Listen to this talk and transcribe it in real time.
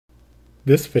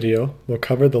This video will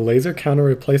cover the laser counter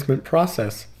replacement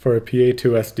process for a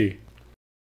PA2SD.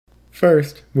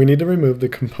 First, we need to remove the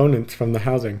components from the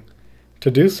housing.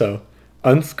 To do so,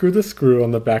 unscrew the screw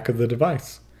on the back of the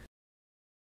device.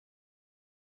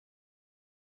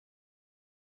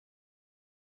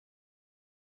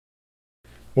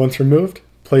 Once removed,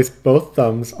 place both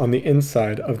thumbs on the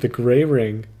inside of the gray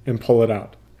ring and pull it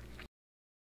out.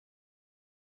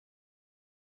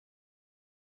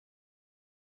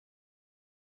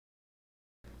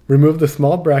 Remove the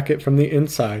small bracket from the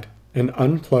inside and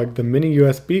unplug the mini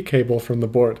USB cable from the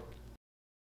board.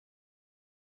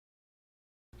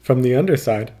 From the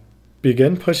underside,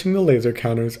 begin pushing the laser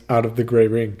counters out of the gray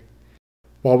ring.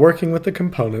 While working with the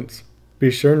components, be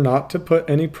sure not to put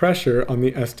any pressure on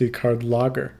the SD card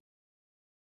logger.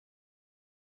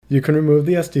 You can remove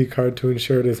the SD card to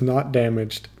ensure it is not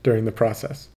damaged during the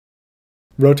process.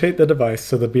 Rotate the device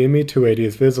so the BME280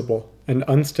 is visible and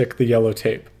unstick the yellow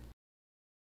tape.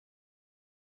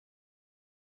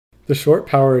 The short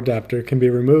power adapter can be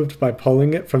removed by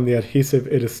pulling it from the adhesive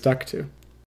it is stuck to.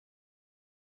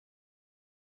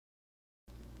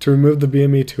 To remove the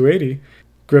BME280,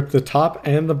 grip the top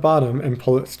and the bottom and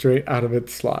pull it straight out of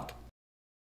its slot.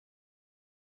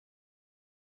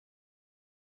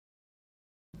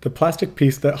 The plastic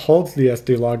piece that holds the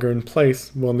SD logger in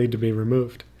place will need to be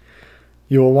removed.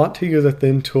 You will want to use a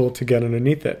thin tool to get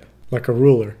underneath it, like a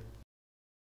ruler.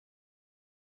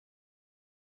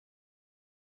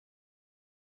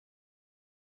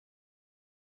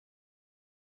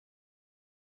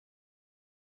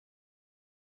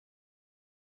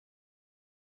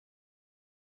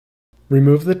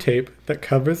 Remove the tape that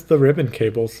covers the ribbon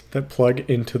cables that plug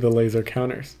into the laser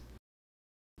counters.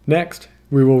 Next,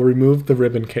 we will remove the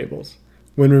ribbon cables.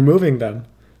 When removing them,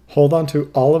 hold onto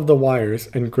all of the wires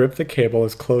and grip the cable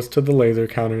as close to the laser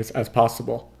counters as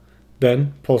possible.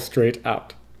 Then pull straight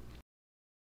out.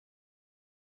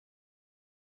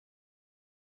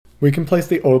 We can place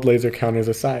the old laser counters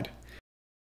aside.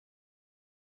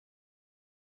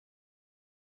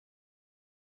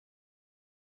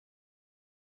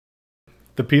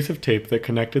 The piece of tape that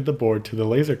connected the board to the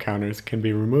laser counters can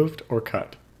be removed or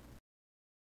cut.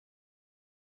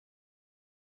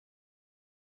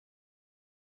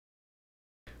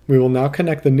 We will now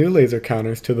connect the new laser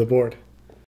counters to the board.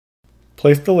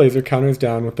 Place the laser counters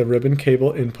down with the ribbon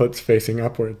cable inputs facing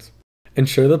upwards.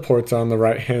 Ensure the ports are on the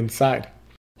right-hand side.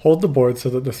 Hold the board so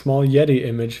that the small Yeti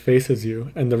image faces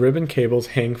you and the ribbon cables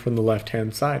hang from the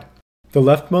left-hand side. The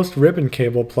leftmost ribbon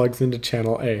cable plugs into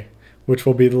channel A, which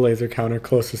will be the laser counter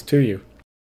closest to you.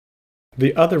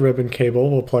 The other ribbon cable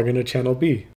will plug into channel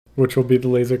B, which will be the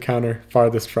laser counter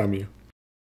farthest from you.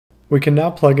 We can now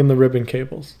plug in the ribbon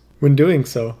cables. When doing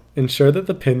so, ensure that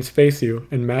the pins face you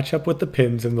and match up with the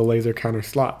pins in the laser counter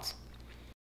slots.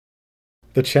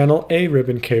 The channel A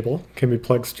ribbon cable can be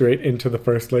plugged straight into the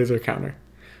first laser counter.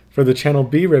 For the channel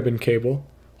B ribbon cable,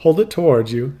 hold it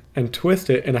towards you and twist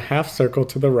it in a half circle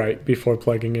to the right before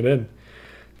plugging it in.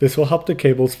 This will help the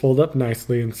cables fold up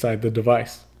nicely inside the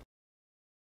device.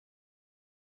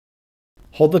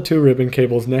 Hold the two ribbon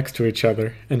cables next to each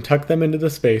other and tuck them into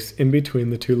the space in between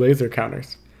the two laser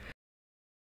counters.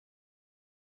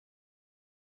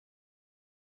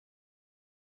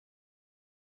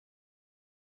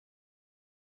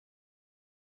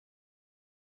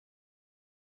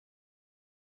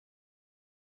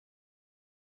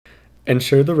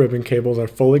 Ensure the ribbon cables are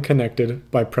fully connected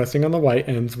by pressing on the white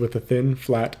ends with a thin,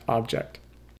 flat object.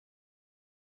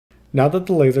 Now that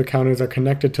the laser counters are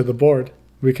connected to the board,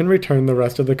 we can return the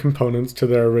rest of the components to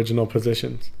their original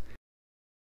positions.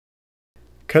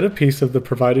 Cut a piece of the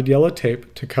provided yellow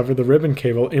tape to cover the ribbon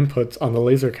cable inputs on the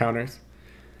laser counters.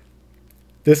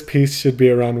 This piece should be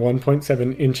around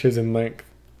 1.7 inches in length.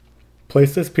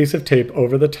 Place this piece of tape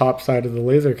over the top side of the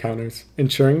laser counters,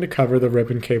 ensuring to cover the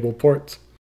ribbon cable ports.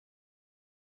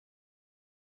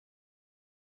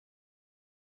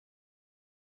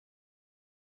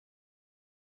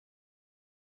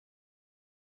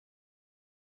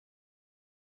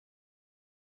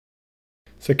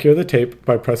 Secure the tape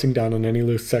by pressing down on any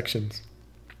loose sections.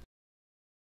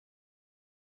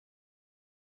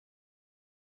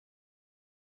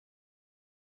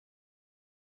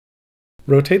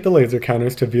 Rotate the laser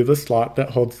counters to view the slot that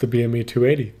holds the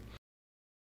BME280.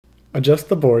 Adjust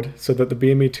the board so that the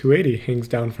BME280 hangs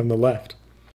down from the left.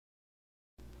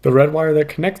 The red wire that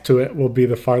connects to it will be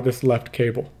the farthest left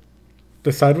cable.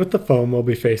 The side with the foam will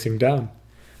be facing down.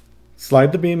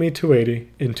 Slide the BME280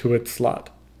 into its slot.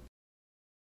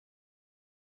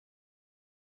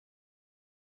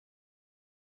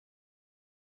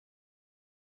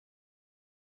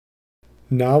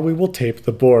 Now we will tape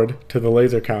the board to the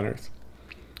laser counters.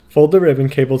 Fold the ribbon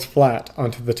cables flat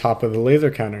onto the top of the laser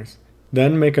counters,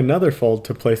 then make another fold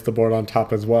to place the board on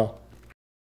top as well.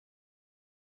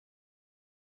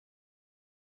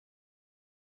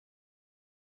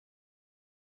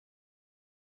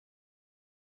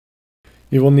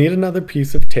 You will need another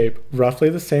piece of tape roughly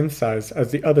the same size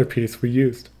as the other piece we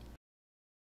used.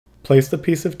 Place the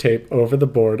piece of tape over the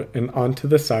board and onto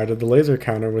the side of the laser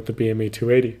counter with the BME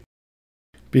 280.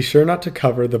 Be sure not to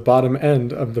cover the bottom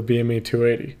end of the BME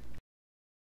 280.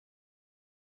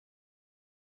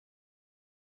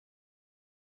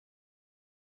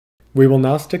 We will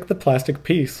now stick the plastic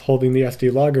piece holding the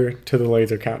SD logger to the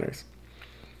laser counters.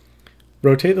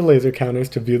 Rotate the laser counters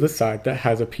to view the side that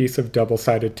has a piece of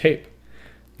double-sided tape.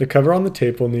 The cover on the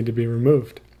tape will need to be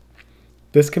removed.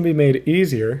 This can be made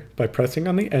easier by pressing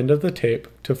on the end of the tape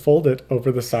to fold it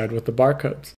over the side with the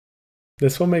barcodes.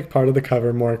 This will make part of the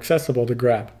cover more accessible to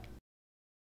grab.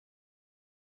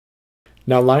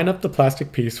 Now line up the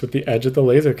plastic piece with the edge of the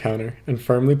laser counter and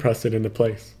firmly press it into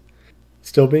place,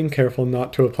 still being careful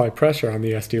not to apply pressure on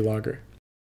the SD logger.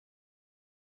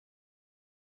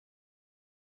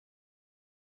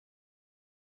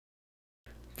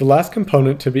 The last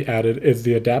component to be added is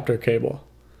the adapter cable.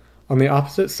 On the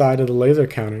opposite side of the laser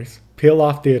counters, peel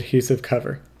off the adhesive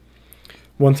cover.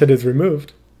 Once it is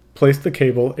removed, place the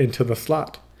cable into the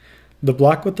slot. The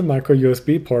block with the micro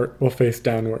USB port will face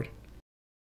downward.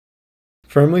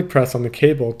 Firmly press on the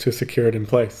cable to secure it in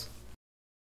place.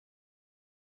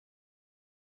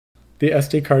 The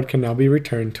SD card can now be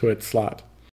returned to its slot.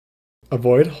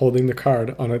 Avoid holding the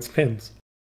card on its pins.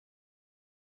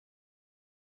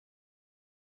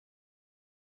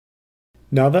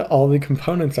 Now that all the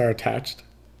components are attached,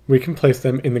 we can place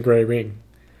them in the gray ring.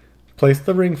 Place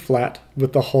the ring flat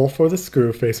with the hole for the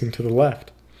screw facing to the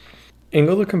left.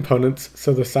 Angle the components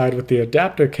so the side with the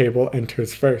adapter cable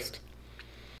enters first.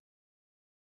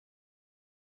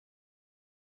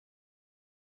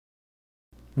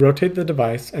 Rotate the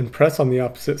device and press on the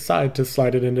opposite side to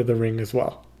slide it into the ring as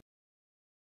well.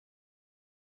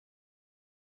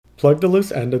 Plug the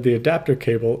loose end of the adapter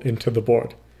cable into the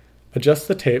board. Adjust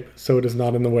the tape so it is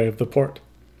not in the way of the port.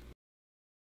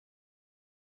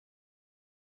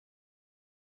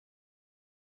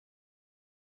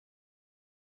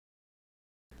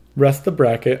 Rest the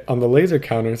bracket on the laser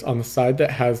counters on the side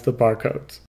that has the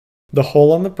barcodes. The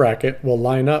hole on the bracket will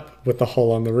line up with the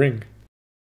hole on the ring.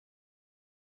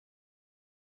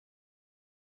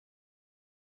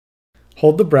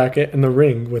 Hold the bracket and the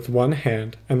ring with one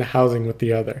hand and the housing with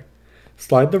the other.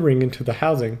 Slide the ring into the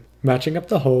housing, matching up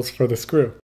the holes for the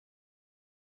screw.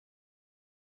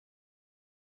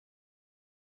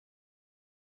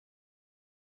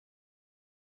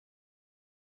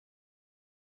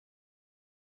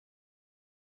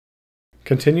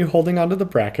 Continue holding onto the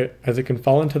bracket as it can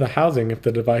fall into the housing if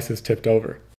the device is tipped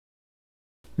over.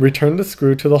 Return the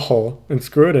screw to the hole and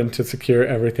screw it in to secure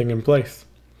everything in place.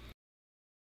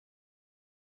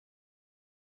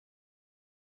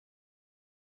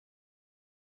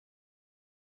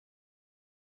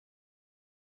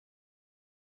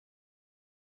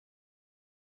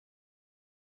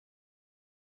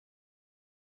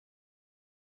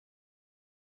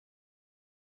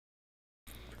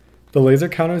 The laser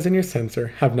counters in your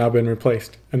sensor have now been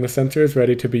replaced, and the sensor is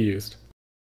ready to be used.